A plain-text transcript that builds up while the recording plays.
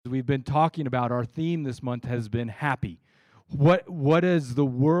we've been talking about, our theme this month has been happy. What does the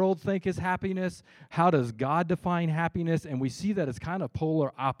world think is happiness? How does God define happiness? And we see that it's kind of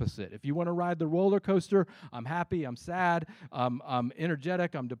polar opposite. If you want to ride the roller coaster, I'm happy, I'm sad, I'm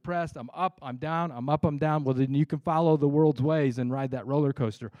energetic, I'm depressed, I'm up, I'm down, I'm up, I'm down. Well, then you can follow the world's ways and ride that roller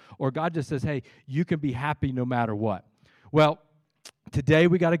coaster. Or God just says, hey, you can be happy no matter what. Well, today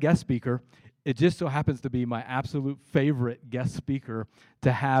we got a guest speaker. It just so happens to be my absolute favorite guest speaker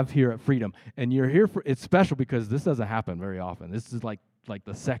to have here at Freedom. And you're here for, it's special because this doesn't happen very often. This is like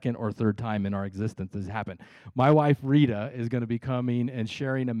the second or third time in our existence this has happened. My wife, Rita, is going to be coming and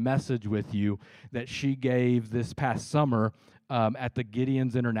sharing a message with you that she gave this past summer at the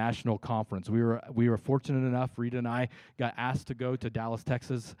Gideon's International Conference. We were fortunate enough, Rita and I got asked to go to Dallas,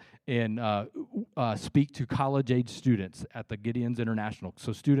 Texas, and speak to college-age students at the Gideon's International.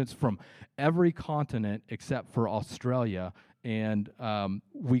 So students from every continent except for Australia, and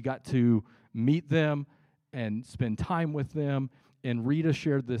we got to meet them and spend time with them, and Rita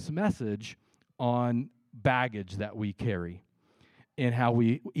shared this message on baggage that we carry and how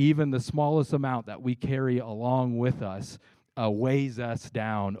even the smallest amount that we carry along with us weighs us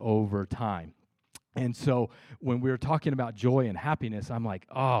down over time. And so when we were talking about joy and happiness, I'm like,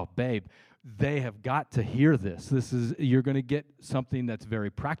 oh, babe, they have got to hear this. You're going to get something that's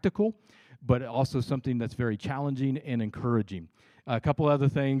very practical, but also something that's very challenging and encouraging. A couple other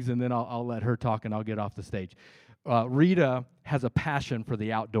things, and then I'll let her talk, and I'll get off the stage. Rita has a passion for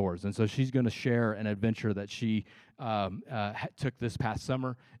the outdoors, and so she's going to share an adventure that she took this past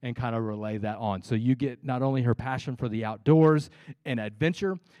summer and kind of relay that on. So you get not only her passion for the outdoors and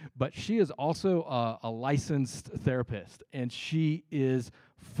adventure, but she is also a licensed therapist, and she is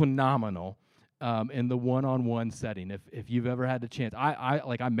phenomenal in the one-on-one setting. If you've ever had the chance,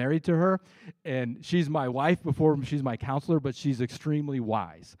 I'm married to her, and she's my wife before she's my counselor, but she's extremely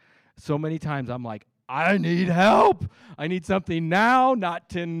wise. So many times I'm like, I need help. I need something now, not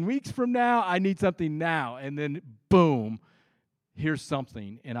 10 weeks from now. I need something now. And then, boom, here's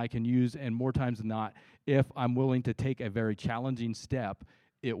something, and I can use, and more times than not, if I'm willing to take a very challenging step,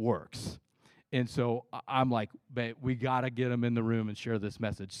 it works. And so I'm like, babe, we got to get them in the room and share this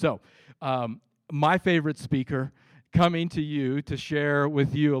message. So my favorite speaker coming to you to share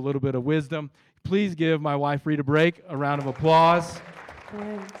with you a little bit of wisdom. Please give my wife, Rita Brake, a round of applause.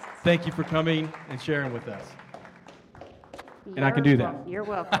 Thanks. Thank you for coming and sharing with us. And I can do that. You're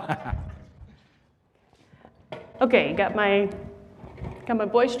welcome. Okay, got my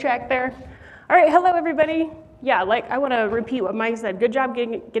voice track there. All right, hello everybody. Yeah, I want to repeat what Mike said. Good job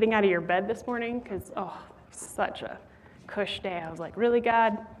getting out of your bed this morning, because such a cush day. I was like, really,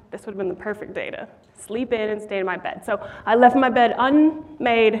 God? This would have been the perfect day to sleep in and stay in my bed. So I left my bed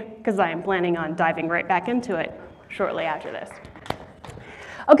unmade because I am planning on diving right back into it shortly after this.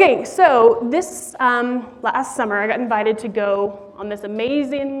 Okay, so this last summer, I got invited to go on this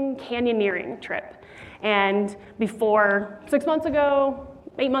amazing canyoneering trip. And before 8 months ago,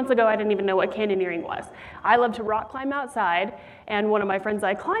 I didn't even know what canyoneering was. I love to rock climb outside, and one of my friends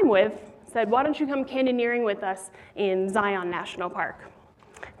I climb with said, why don't you come canyoneering with us in Zion National Park?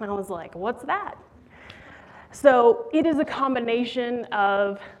 And I was like, what's that? So it is a combination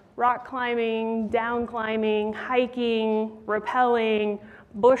of rock climbing, down climbing, hiking, rappelling,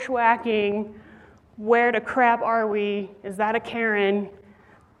 bushwhacking. Where the crap are we? Is that a Karen?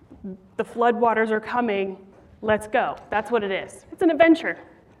 The floodwaters are coming. Let's go. That's what it is. It's an adventure.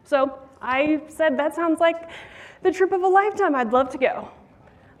 So I said, that sounds like the trip of a lifetime. I'd love to go.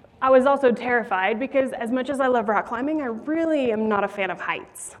 I was also terrified because as much as I love rock climbing, I really am not a fan of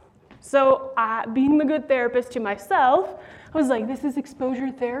heights. So being the good therapist to myself, I was like, this is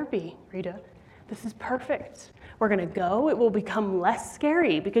exposure therapy, Rita. This is perfect. We're going to go. It will become less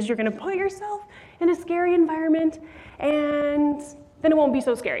scary because you're going to put yourself in a scary environment, and then it won't be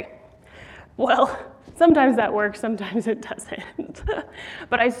so scary. Well, sometimes that works, sometimes it doesn't.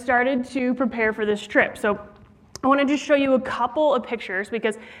 But I started to prepare for this trip. So I wanted to show you a couple of pictures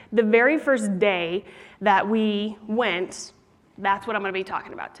because the very first day that we went, that's what I'm going to be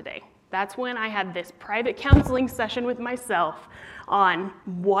talking about today. That's when I had this private counseling session with myself on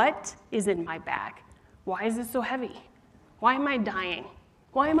what is in my bag. Why is this so heavy? Why am I dying?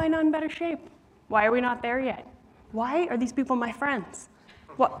 Why am I not in better shape? Why are we not there yet? Why are these people my friends?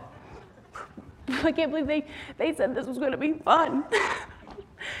 What? I can't believe they said this was going to be fun.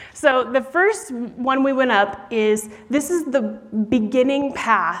 So the first one we went up this is the beginning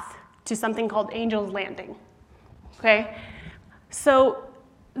path to something called Angel's Landing. Okay? So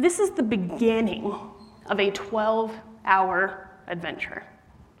this is the beginning of a 12-hour adventure.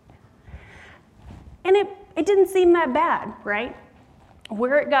 And it didn't seem that bad, right?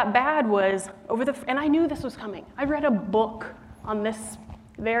 Where it got bad was and I knew this was coming. I read a book on this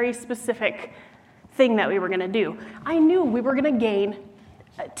very specific thing that we were gonna do. I knew we were gonna gain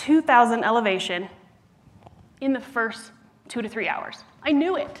 2,000 elevation in the first 2 to 3 hours. I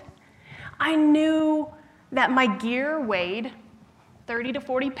knew it. I knew that my gear weighed 30 to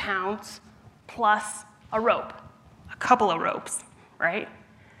 40 pounds plus a rope, a couple of ropes, right?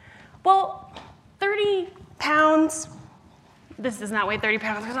 Well, 30 pounds, this does not weigh 30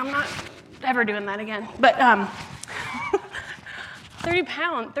 pounds because I'm not ever doing that again, but 30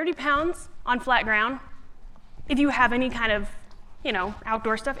 pounds on flat ground, if you have any kind of,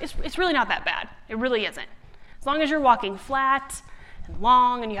 outdoor stuff, it's really not that bad. It really isn't. As long as you're walking flat and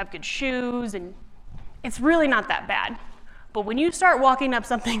long and you have good shoes, and it's really not that bad. But when you start walking up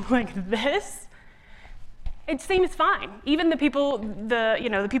something like this, it seems fine. Even the people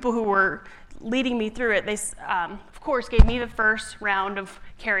who were leading me through it, they, of course, gave me the first round of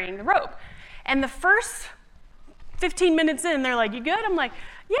carrying the rope. And the first 15 minutes in, they're like, "You good?" I'm like,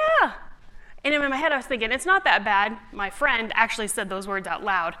 "Yeah." And in my head, I was thinking, it's not that bad. My friend actually said those words out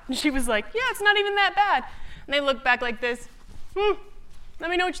loud. And she was like, "Yeah, it's not even that bad." And they looked back like this, "Let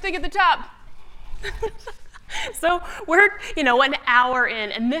me know what you think at the top." So we're, an hour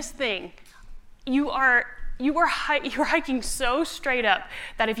in, and this thing, you're hiking so straight up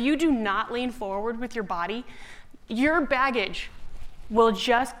that if you do not lean forward with your body, your baggage will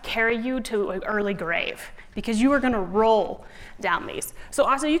just carry you to an early grave because you are going to roll down these. So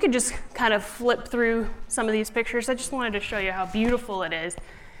also you can just kind of flip through some of these pictures. I just wanted to show you how beautiful it is.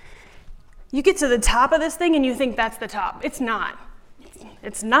 You get to the top of this thing and you think that's the top. It's not.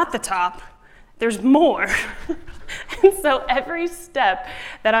 It's not the top. There's more. And so every step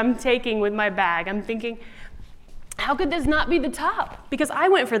that I'm taking with my bag, I'm thinking, how could this not be the top? Because I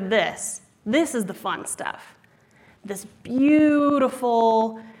went for this. This is the fun stuff. This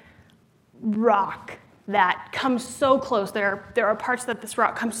beautiful rock that comes so close. There are parts that this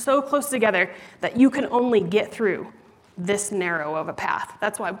rock comes so close together that you can only get through this narrow of a path.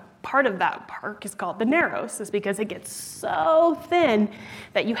 That's why part of that park is called the Narrows, is because it gets so thin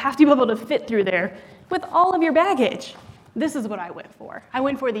that you have to be able to fit through there with all of your baggage. This is what I went for. I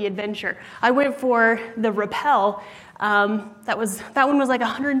went for the adventure. I went for the rappel. That one was like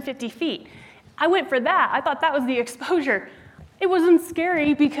 150 feet. I went for that. I thought that was the exposure. It wasn't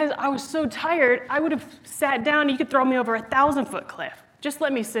scary because I was so tired. I would have sat down. You could throw me over a 1,000-foot cliff. Just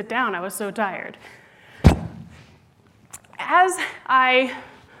let me sit down. I was so tired. As I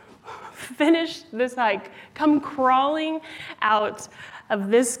finished this hike, come crawling out of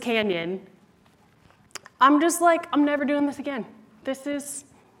this canyon, I'm just like, I'm never doing this again. This is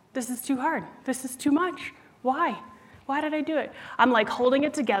too hard. This is too much. Why? Why did I do it? I'm like holding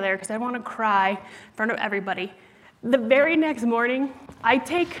it together because I want to cry in front of everybody. The very next morning, I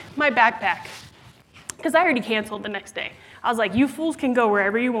take my backpack because I already canceled the next day. I was like, you fools can go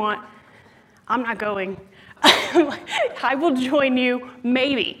wherever you want. I'm not going. I will join you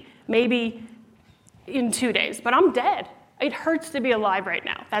maybe in 2 days, but I'm dead. It hurts to be alive right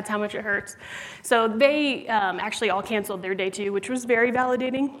now. That's how much it hurts. So they actually all canceled their day too, which was very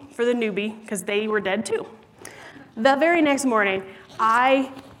validating for the newbie because they were dead too. The very next morning,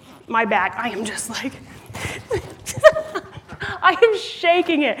 my back, I am just like, I am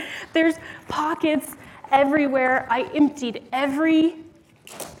shaking it. There's pockets everywhere. I emptied every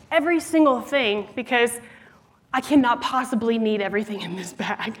single thing because I cannot possibly need everything in this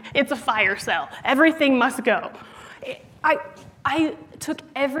bag. It's a fire sale. Everything must go. I took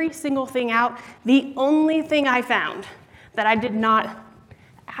every single thing out. The only thing I found that I did not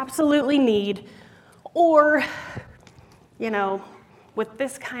absolutely need, or, with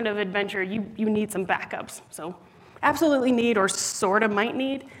this kind of adventure, you need some backups. So absolutely need, or sort of might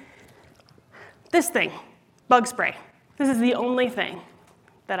need, this thing, bug spray. This is the only thing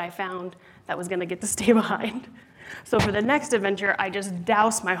that I found that was gonna get to stay behind. So for the next adventure, I just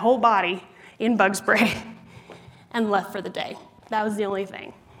doused my whole body in bug spray and left for the day. That was the only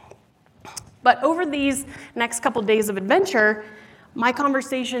thing. But over these next couple days of adventure, my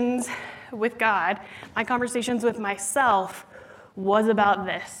conversations with God, my conversations with myself was about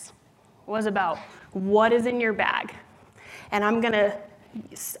this, was about what is in your bag. And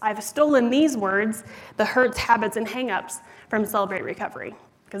I've stolen these words, the hurts, habits, and hangups from Celebrate Recovery,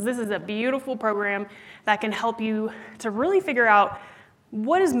 because this is a beautiful program that can help you to really figure out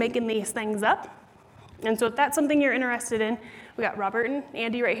what is making these things up. And so if that's something you're interested in, we got Robert and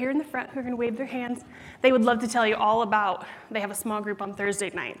Andy right here in the front who are going to wave their hands. They would love to tell you all about, they have a small group on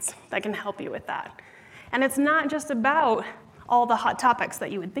Thursday nights that can help you with that. And it's not just about all the hot topics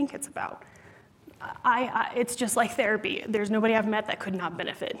that you would think it's about. It's just like therapy. There's nobody I've met that could not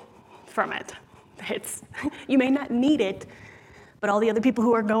benefit from it. You may not need it, but all the other people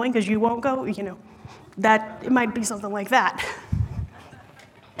who are going because you won't go, that it might be something like that.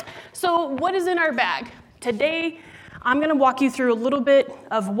 So what is in our bag? Today, I'm going to walk you through a little bit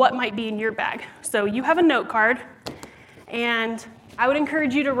of what might be in your bag. So you have a note card, and I would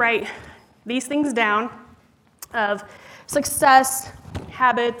encourage you to write these things down of success,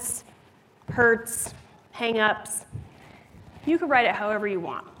 habits, hurts, hang-ups. You can write it however you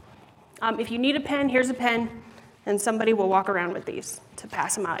want. If you need a pen, here's a pen, and somebody will walk around with these to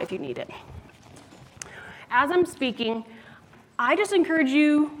pass them out if you need it. As I'm speaking, I just encourage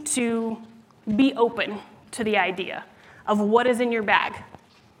you to be open to the idea of what is in your bag,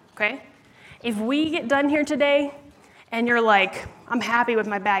 okay? If we get done here today and you're like, I'm happy with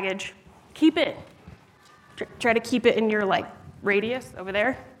my baggage, keep it. Try to keep it in your radius over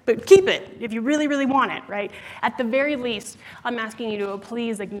there, but keep it if you really, really want it, right? At the very least, I'm asking you to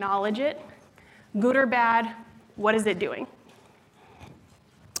please acknowledge it. Good or bad, what is it doing?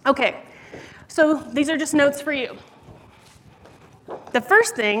 Okay, so these are just notes for you. The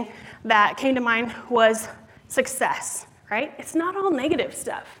first thing that came to mind was success, right? It's not all negative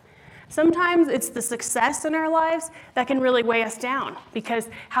stuff. Sometimes it's the success in our lives that can really weigh us down because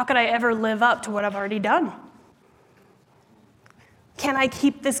how could I ever live up to what I've already done? Can I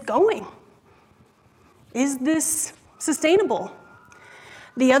keep this going? Is this sustainable?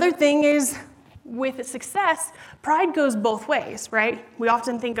 The other thing is with success, pride goes both ways, right? We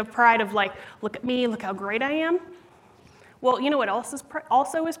often think of pride of look at me, look how great I am. Well, you know what else is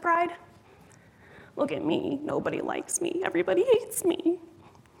also is pride? Look at me, nobody likes me, everybody hates me.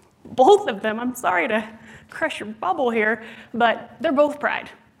 Both of them, I'm sorry to crush your bubble here, but they're both pride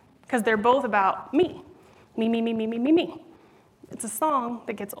because they're both about me. Me, me, me, me, me, me, me. It's a song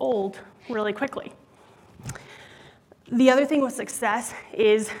that gets old really quickly. The other thing with success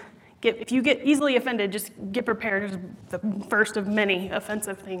is if you get easily offended, just get prepared. Here's the first of many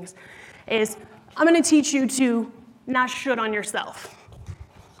offensive things is I'm going to teach you to not should on yourself.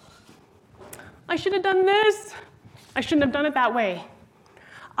 I should have done this. I shouldn't have done it that way.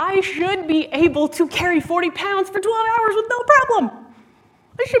 I should be able to carry 40 pounds for 12 hours with no problem.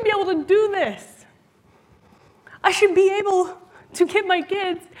 I should be able to do this. I should be able to get my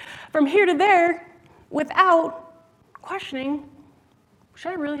kids from here to there without questioning,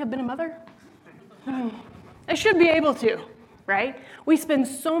 should I really have been a mother? I should be able to, right? We spend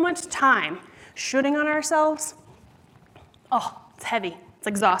so much time shooting on ourselves. Oh, it's heavy. It's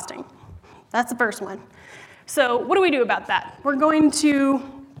exhausting. That's the first one. So what do we do about that? We're going to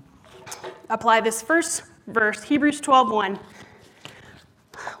apply this first verse, Hebrews 12:1.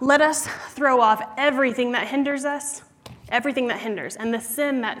 Let us throw off everything that hinders us, everything that hinders, and the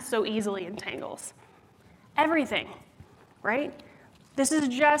sin that so easily entangles. Everything, right? This is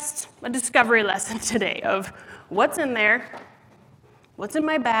just a discovery lesson today of what's in there, what's in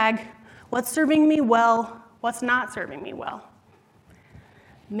my bag, what's serving me well, what's not serving me well.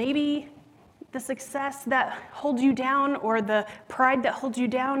 Maybe the success that holds you down or the pride that holds you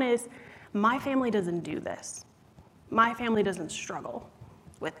down is my family doesn't do this. My family doesn't struggle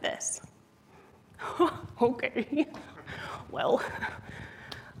with this. Okay, well,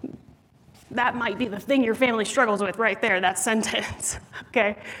 that might be the thing your family struggles with right there, that sentence,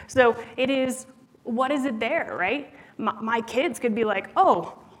 okay? So it is, what is it there, right? My kids could be like,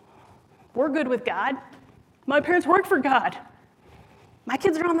 oh, we're good with God. My parents work for God. My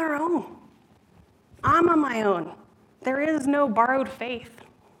kids are on their own. I'm on my own. There is no borrowed faith.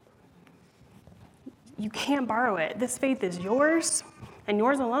 You can't borrow it. This faith is yours and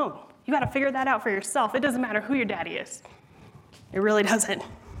yours alone. You got to figure that out for yourself. It doesn't matter who your daddy is. It really doesn't.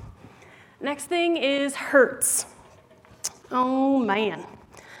 Next thing is hurts. Oh, man.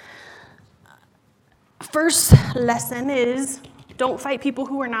 First lesson is don't fight people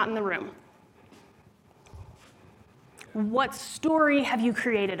who are not in the room. What story have you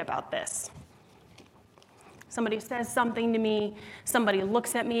created about this? Somebody says something to me, somebody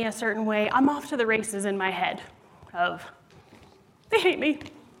looks at me a certain way, I'm off to the races in my head of, they hate me.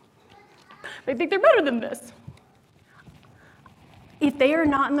 They think they're better than this. If they are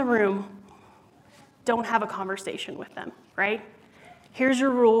not in the room, don't have a conversation with them, right? Here's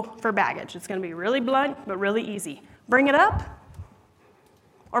your rule for baggage. It's going to be really blunt, but really easy. Bring it up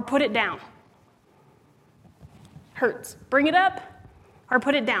or put it down. Hurts. Bring it up or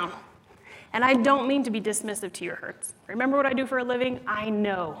put it down. And I don't mean to be dismissive to your hurts. Remember what I do for a living? I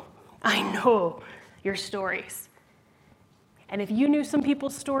know your stories. And if you knew some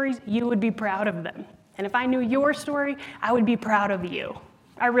people's stories, you would be proud of them. And if I knew your story, I would be proud of you,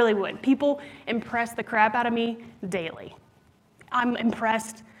 I really would. People impress the crap out of me daily. I'm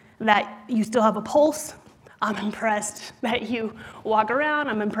impressed that you still have a pulse. I'm impressed that you walk around.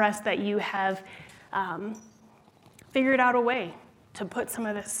 I'm impressed that you have figured out a way to put some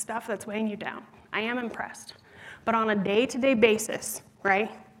of this stuff that's weighing you down. I am impressed. But on a day-to-day basis,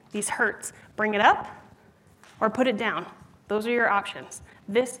 right, these hurts, bring it up or put it down. Those are your options.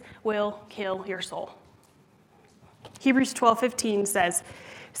 This will kill your soul. Hebrews 12:15 says,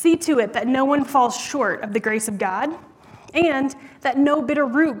 "See to it that no one falls short of the grace of God, and that no bitter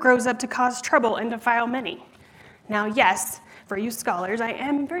root grows up to cause trouble and defile many." Now, yes, for you scholars, I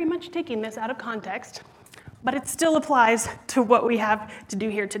am very much taking this out of context, but it still applies to what we have to do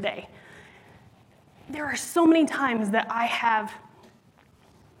here today. There are so many times that I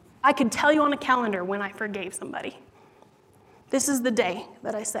could tell you on a calendar when I forgave somebody. This is the day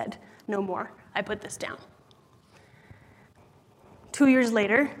that I said, no more. I put this down. 2 years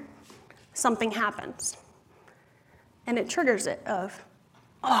later, something happens. And it triggers it of,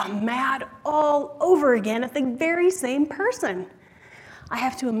 oh, I'm mad all over again at the very same person. I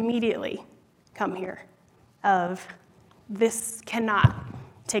have to immediately come here of, this cannot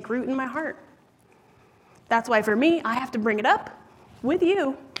take root in my heart. That's why for me, I have to bring it up with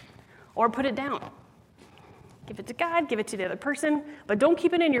you or put it down. Give it to God, give it to the other person, but don't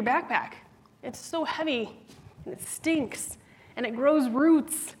keep it in your backpack. It's so heavy and it stinks and it grows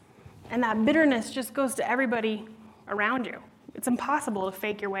roots and that bitterness just goes to everybody around you. It's impossible to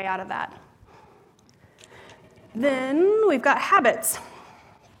fake your way out of that. Then we've got habits.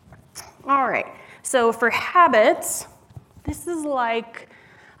 All right, so for habits, this is like,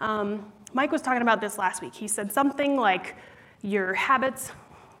 Mike was talking about this last week. He said something like your habits,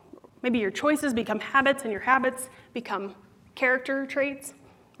 maybe your choices become habits and your habits become character traits,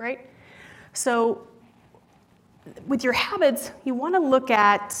 right? So with your habits, you want to look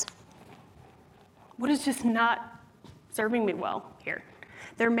at what is just not serving me well here.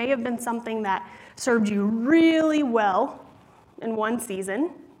 There may have been something that served you really well in one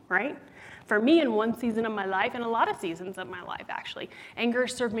season, right? For me, in one season of my life, and a lot of seasons of my life, actually, anger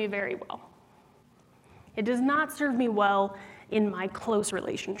served me very well. It does not serve me well in my close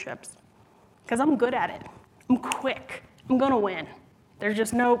relationships, because I'm good at it. I'm quick. I'm going to win. There's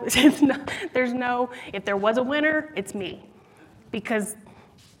just no, if there was a winner, it's me, because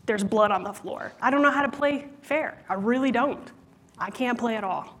there's blood on the floor. I don't know how to play fair. I really don't. I can't play at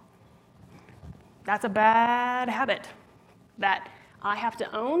all. That's a bad habit that I have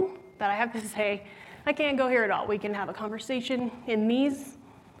to own, that I have to say, I can't go here at all. We can have a conversation in these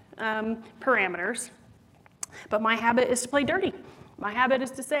parameters, but my habit is to play dirty. My habit is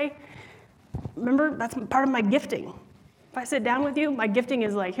to say, remember, that's part of my gifting. If I sit down with you, my gifting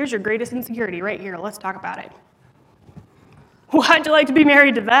is like, here's your greatest insecurity right here. Let's talk about it. Well, how'd you like to be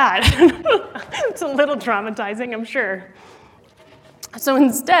married to that? It's a little traumatizing, I'm sure. So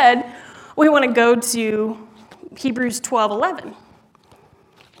instead, we want to go to Hebrews 12:11.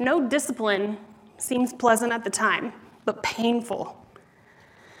 No discipline seems pleasant at the time, but painful.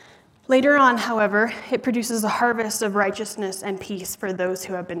 Later on, however, it produces a harvest of righteousness and peace for those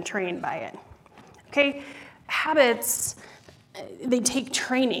who have been trained by it. Okay, habits, they take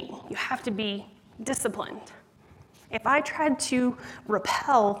training. You have to be disciplined. If I tried to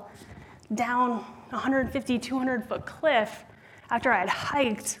rappel down a 150, 200-foot cliff after I had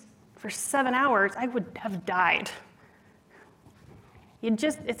hiked for 7 hours, I would have died.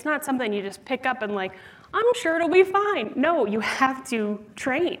 It's not something you just pick up and like, I'm sure it'll be fine. No, you have to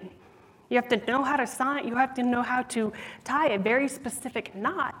train. You have to know how to sign. You have to know how to tie a very specific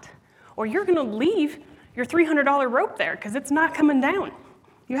knot, or you're going to leave your $300 rope there because it's not coming down.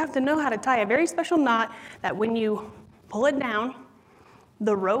 You have to know how to tie a very special knot that when you pull it down,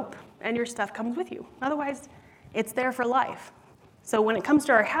 the rope and your stuff comes with you. Otherwise, it's there for life. So when it comes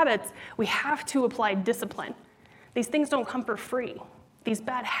to our habits, we have to apply discipline. These things don't come for free. These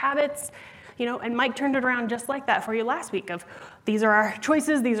bad habits, and Mike turned it around just like that for you last week of these are our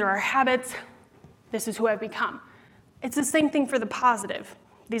choices, these are our habits, this is who I've become. It's the same thing for the positive.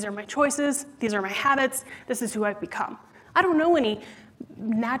 These are my choices, these are my habits, this is who I've become. I don't know any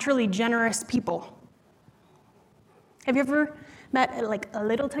naturally generous people. Have you ever met like a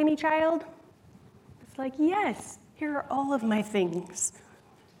little tiny child? It's like, yes, here are all of my things.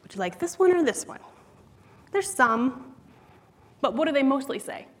 Would you like this one or this one? There's some, but what do they mostly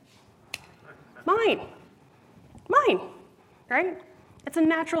say? Mine, right? It's a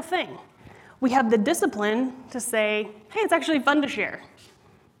natural thing. We have the discipline to say, hey, it's actually fun to share.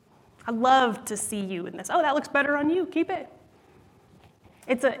 I love to see you in this. Oh, that looks better on you, keep it.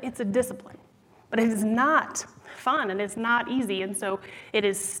 It's a discipline, but it is not fun and it's not easy. And so it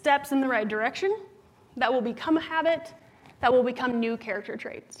is steps in the right direction that will become a habit, that will become new character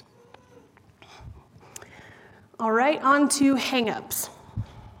traits. All right, on to hang-ups.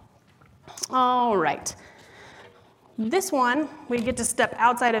 All right. This one, we get to step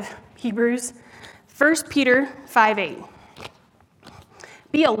outside of Hebrews. 1 Peter 5:8.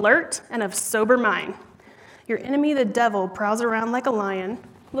 Be alert and of sober mind. Your enemy, the devil, prowls around like a lion,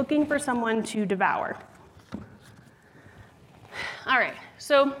 looking for someone to devour. All right,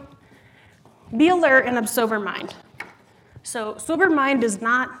 so be alert and of sober mind. So sober mind is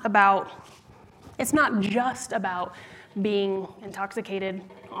it's not just about being intoxicated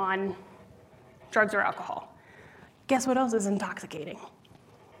on drugs or alcohol. Guess what else is intoxicating?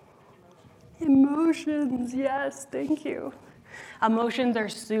 Emotions, yes, thank you. Emotions are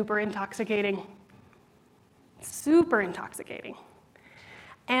super intoxicating. Super intoxicating.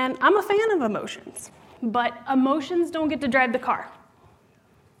 And I'm a fan of emotions, but emotions don't get to drive the car.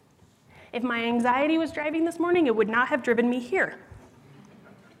 If my anxiety was driving this morning, it would not have driven me here.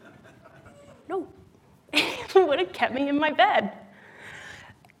 No, it would have kept me in my bed.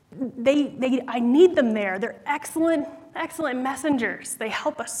 I need them there. They're excellent messengers. They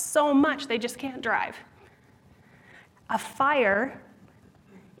help us so much. They just can't drive. A fire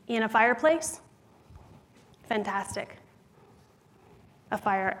in a fireplace, fantastic. A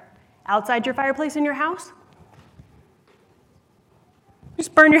fire outside your fireplace in your house,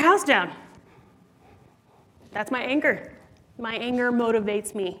 just burn your house down. That's my anger. My anger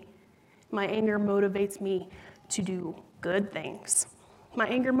motivates me. My anger motivates me to do good things. My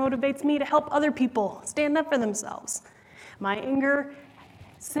anger motivates me to help other people stand up for themselves. My anger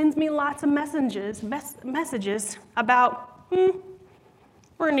sends me lots of messages about, we're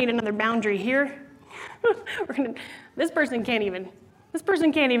gonna need another boundary here. This person can't even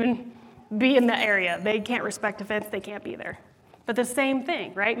be in the area. They can't respect a fence, they can't be there. But the same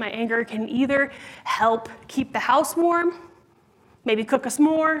thing, right? My anger can either help keep the house warm, maybe cook us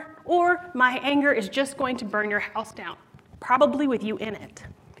more, or my anger is just going to burn your house down, probably with you in it.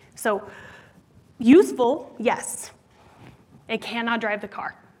 So, useful, yes. It cannot drive the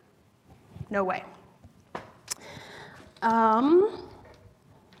car. No way. Oh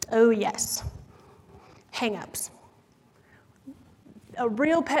yes. Hang-ups. A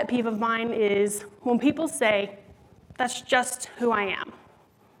real pet peeve of mine is when people say, that's just who I am.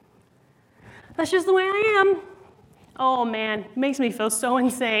 That's just the way I am. Oh man, it makes me feel so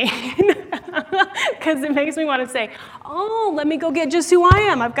insane. Because it makes me want to say, oh, let me go get just who I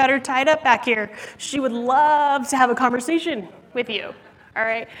am. I've got her tied up back here. She would love to have a conversation with you. All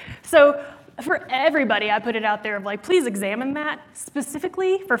right? So for everybody, I put it out there of like, please examine that.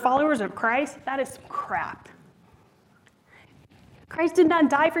 Specifically for followers of Christ, that is crap. Christ did not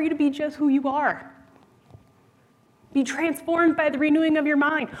die for you to be just who you are. Be transformed by the renewing of your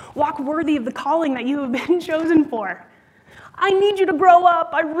mind. Walk worthy of the calling that you have been chosen for. I need you to grow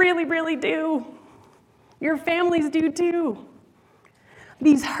up. I really, really do. Your families do too.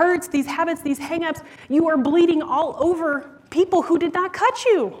 These hurts, these habits, these hang-ups, you are bleeding all over people who did not cut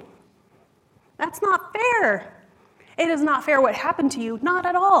you. That's not fair. It is not fair what happened to you. Not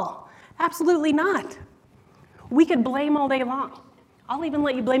at all. Absolutely not. We could blame all day long. I'll even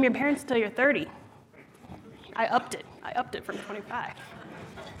let you blame your parents until you're 30. I upped it from 25.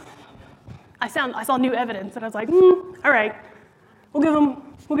 I saw new evidence, and I was like, all right, we'll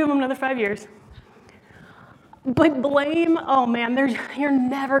give them another 5 years. But blame, oh man, you're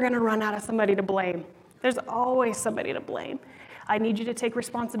never gonna run out of somebody to blame. There's always somebody to blame. I need you to take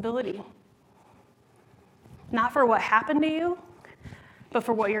responsibility. Not for what happened to you, but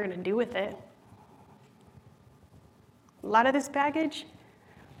for what you're gonna do with it. A lot of this baggage,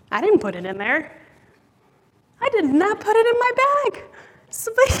 I didn't put it in there. I did not put it in my bag.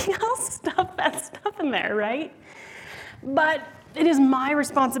 Somebody else stuffed that stuff in there, right? But it is my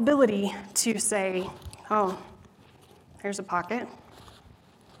responsibility to say, oh, there's a pocket.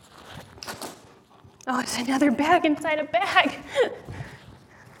 Oh, it's another bag inside a bag.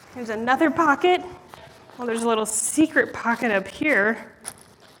 There's another pocket. Well, there's a little secret pocket up here.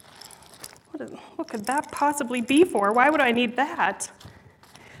 What could that possibly be for? Why would I need that?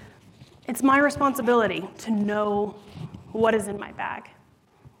 It's my responsibility to know what is in my bag.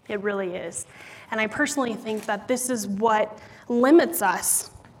 It really is. And I personally think that this is what limits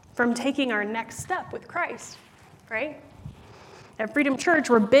us from taking our next step with Christ, right? At Freedom Church,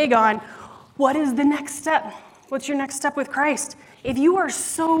 we're big on what is the next step? What's your next step with Christ? If you are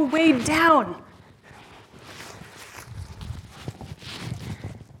so weighed down,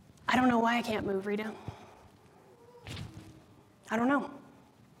 I don't know why I can't move, Rita. I don't know.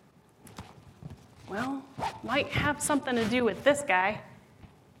 well, might have something to do with this guy.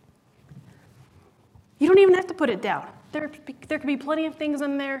 You don't even have to put it down. There could be plenty of things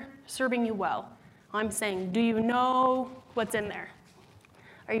in there serving you well. I'm saying, do you know what's in there?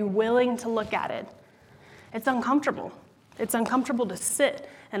 Are you willing to look at it? It's uncomfortable. It's uncomfortable to sit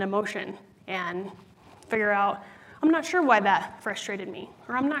in emotion and figure out, I'm not sure why that frustrated me,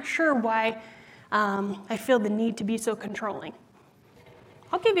 or I'm not sure why I feel the need to be so controlling.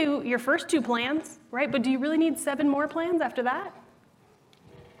 I'll give you your first 2 plans, right? But do you really need 7 more plans after that?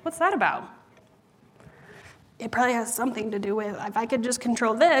 What's that about? It probably has something to do with, if I could just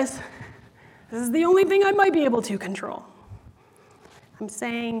control this is the only thing I might be able to control. I'm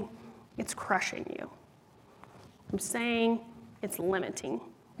saying it's crushing you. I'm saying it's limiting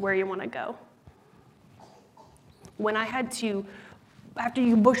where you want to go. When I had to, after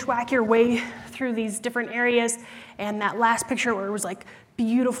you bushwhack your way through these different areas, and that last picture where it was like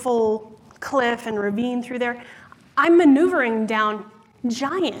beautiful cliff and ravine through there, I'm maneuvering down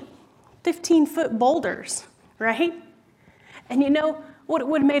giant 15-foot boulders, right? And you know what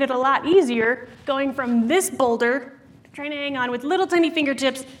would have made it a lot easier going from this boulder, trying to hang on with little tiny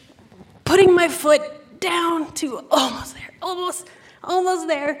fingertips, putting my foot down to almost there, almost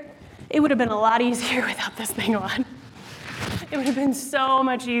there. It would have been a lot easier without this thing on. It would have been so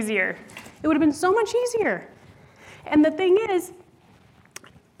much easier. It would have been so much easier. And the thing is,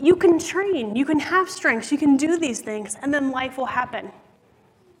 you can train, you can have strengths, you can do these things, and then life will happen,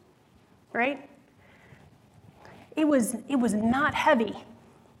 right? It was not heavy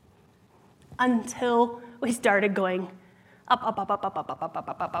until we started going up, up, up, up, up, up, up, up,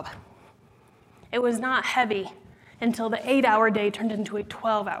 up, up, up. It was not heavy until the 8-hour day turned into a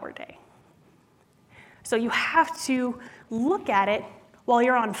 12-hour day. So you have to look at it while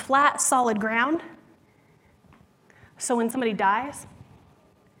you're on flat, solid ground. So when somebody dies,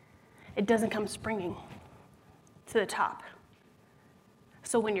 it doesn't come springing to the top.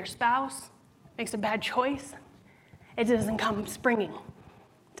 So when your spouse makes a bad choice, it doesn't come springing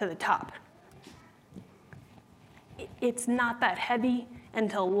to the top. It's not that heavy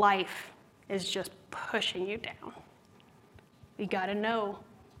until life is just pushing you down. You gotta know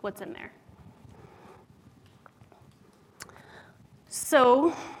what's in there.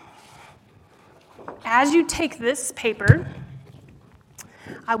 So, as you take this paper,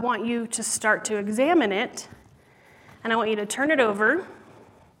 I want you to start to examine it, and I want you to turn it over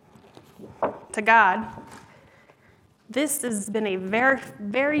to God. This has been a very,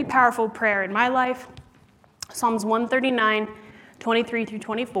 very powerful prayer in my life. Psalms 139, 23 through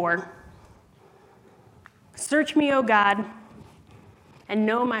 24. Search me, O God, and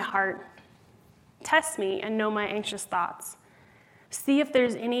know my heart. Test me and know my anxious thoughts. See if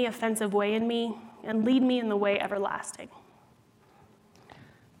there's any offensive way in me, and lead me in the way everlasting.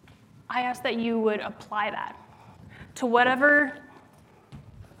 I ask that you would apply that to whatever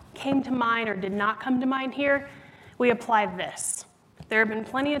came to mind or did not come to mind here. We apply this. There have been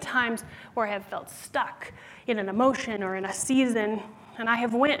plenty of times where I have felt stuck in an emotion or in a season, and I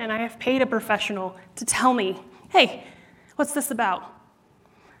have went and I have paid a professional to tell me, hey, what's this about?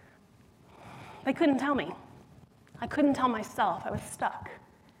 They couldn't tell me. I couldn't tell myself. I was stuck.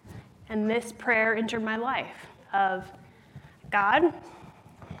 And this prayer entered my life of, God,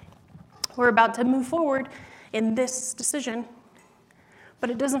 we're about to move forward in this decision,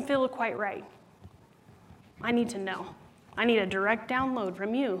 but it doesn't feel quite right. I need to know. I need a direct download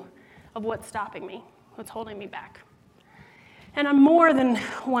from you of what's stopping me, what's holding me back. And on more than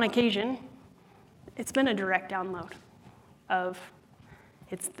one occasion, it's been a direct download of,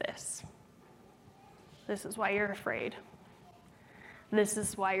 it's this. This is why you're afraid. This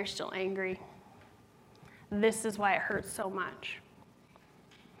is why you're still angry. This is why it hurts so much.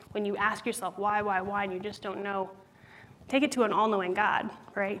 When you ask yourself why, and you just don't know, take it to an all-knowing God,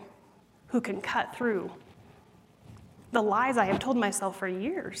 right? Who can cut through the lies I have told myself for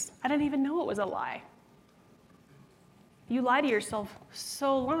years. I didn't even know it was a lie. You lie to yourself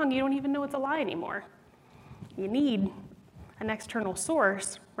so long, you don't even know it's a lie anymore. You need an external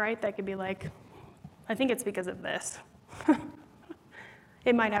source, right? That could be like, I think it's because of this.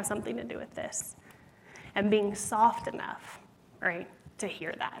 It might have something to do with this. And being soft enough, right, to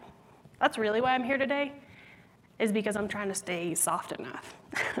hear that. That's really why I'm here today, is because I'm trying to stay soft enough.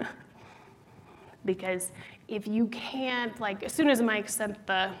 Because if you can't, like, as soon as Mike sent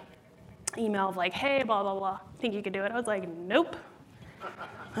the email of like, hey, blah, blah, blah, think you could do it? I was like, nope.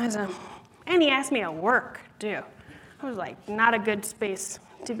 And he asked me at work, too. I was like, not a good space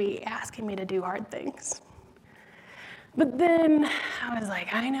to be asking me to do hard things. But then I was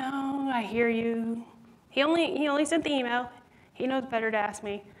like, I know, I hear you. He only sent the email. He knows better to ask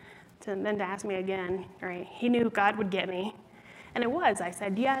me. then to ask me again, right? He knew God would get me. And it was. I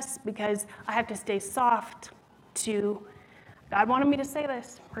said yes because I have to stay soft to, God wanted me to say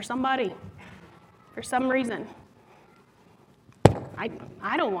this for somebody, for some reason.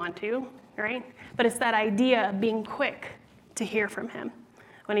 I don't want to, right? But it's that idea of being quick to hear from him.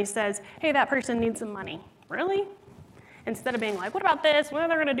 When he says, hey, that person needs some money. Really? Instead of being like, what about this? Well,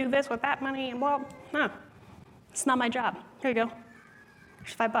 they're going to do this with that money. And well, no, it's not my job. Here you go.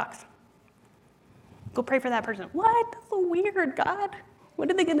 Here's $5. Go pray for that person. What? That's so weird, God. What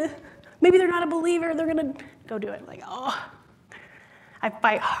are they going to, maybe they're not a believer. They're going to go do it. Like, oh, I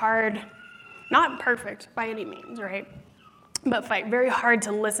fight hard. Not perfect by any means, right? But fight very hard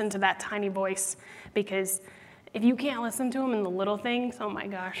to listen to that tiny voice, because if you can't listen to him in the little things, oh my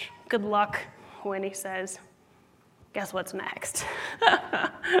gosh, good luck when he says, guess what's next?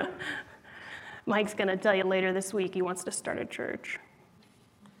 Mike's going to tell you later this week he wants to start a church.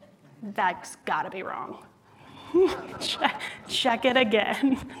 That's got to be wrong. Check it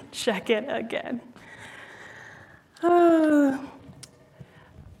again. Check it again. I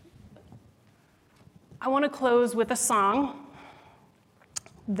want to close with a song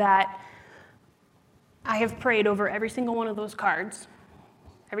that I have prayed over every single one of those cards.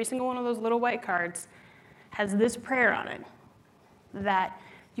 Every single one of those little white cards has this prayer on it, that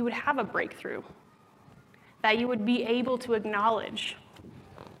you would have a breakthrough, that you would be able to acknowledge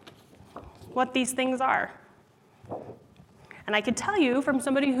what these things are. And I can tell you from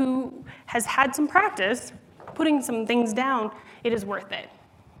somebody who has had some practice putting some things down, it is worth it.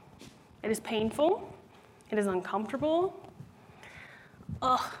 It is painful. It is uncomfortable.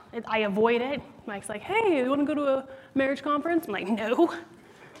 I avoid it. Mike's like, hey, you want to go to a marriage conference? I'm like, no.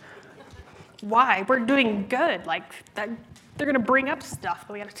 Why? We're doing good. Like, they're going to bring up stuff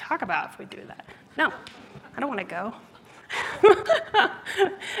that we got to talk about if we do that. No, I don't want to go.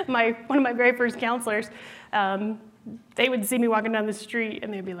 One of my very first counselors, they would see me walking down the street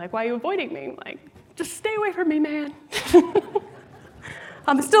and they'd be like, why are you avoiding me? I'm like, just stay away from me, man.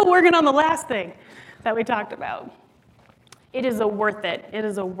 I'm still working on the last thing that we talked about. It is worth it. It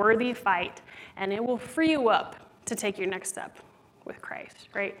is a worthy fight, and it will free you up to take your next step with Christ,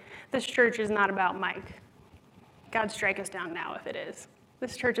 right? This church is not about Mike. God, strike us down now if it is.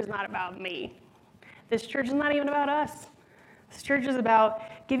 This church is not about me. This church is not even about us. This church is about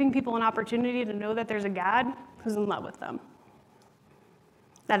giving people an opportunity to know that there's a God who's in love with them,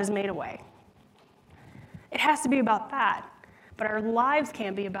 that has made a way. It has to be about that, but our lives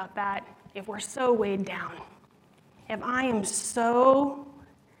can't be about that if we're so weighed down. If I was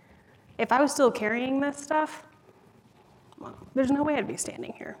still carrying this stuff, well, there's no way I'd be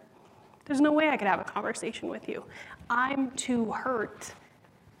standing here. There's no way I could have a conversation with you. I'm too hurt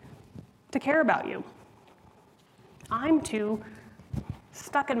to care about you. I'm too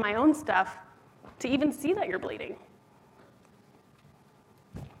stuck in my own stuff to even see that you're bleeding.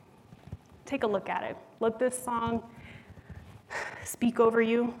 Take a look at it. Let this song speak over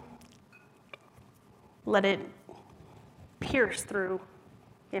you. Let it pierce through,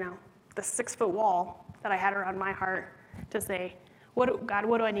 the 6-foot wall that I had around my heart to say, God,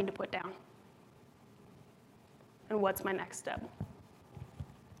 what do I need to put down? And what's my next step?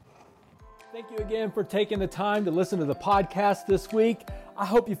 Thank you again for taking the time to listen to the podcast this week. I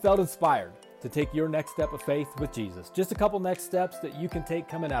hope you felt inspired to take your next step of faith with Jesus. Just a couple next steps that you can take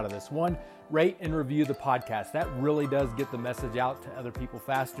coming out of this. One, rate and review the podcast. That really does get the message out to other people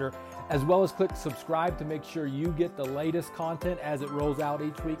faster, as well as click subscribe to make sure you get the latest content as it rolls out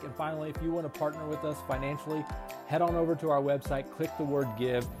each week. And finally, if you want to partner with us financially, head on over to our website, click the word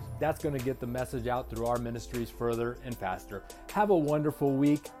give. That's going to get the message out through our ministries further and faster. Have a wonderful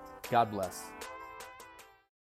week. God bless.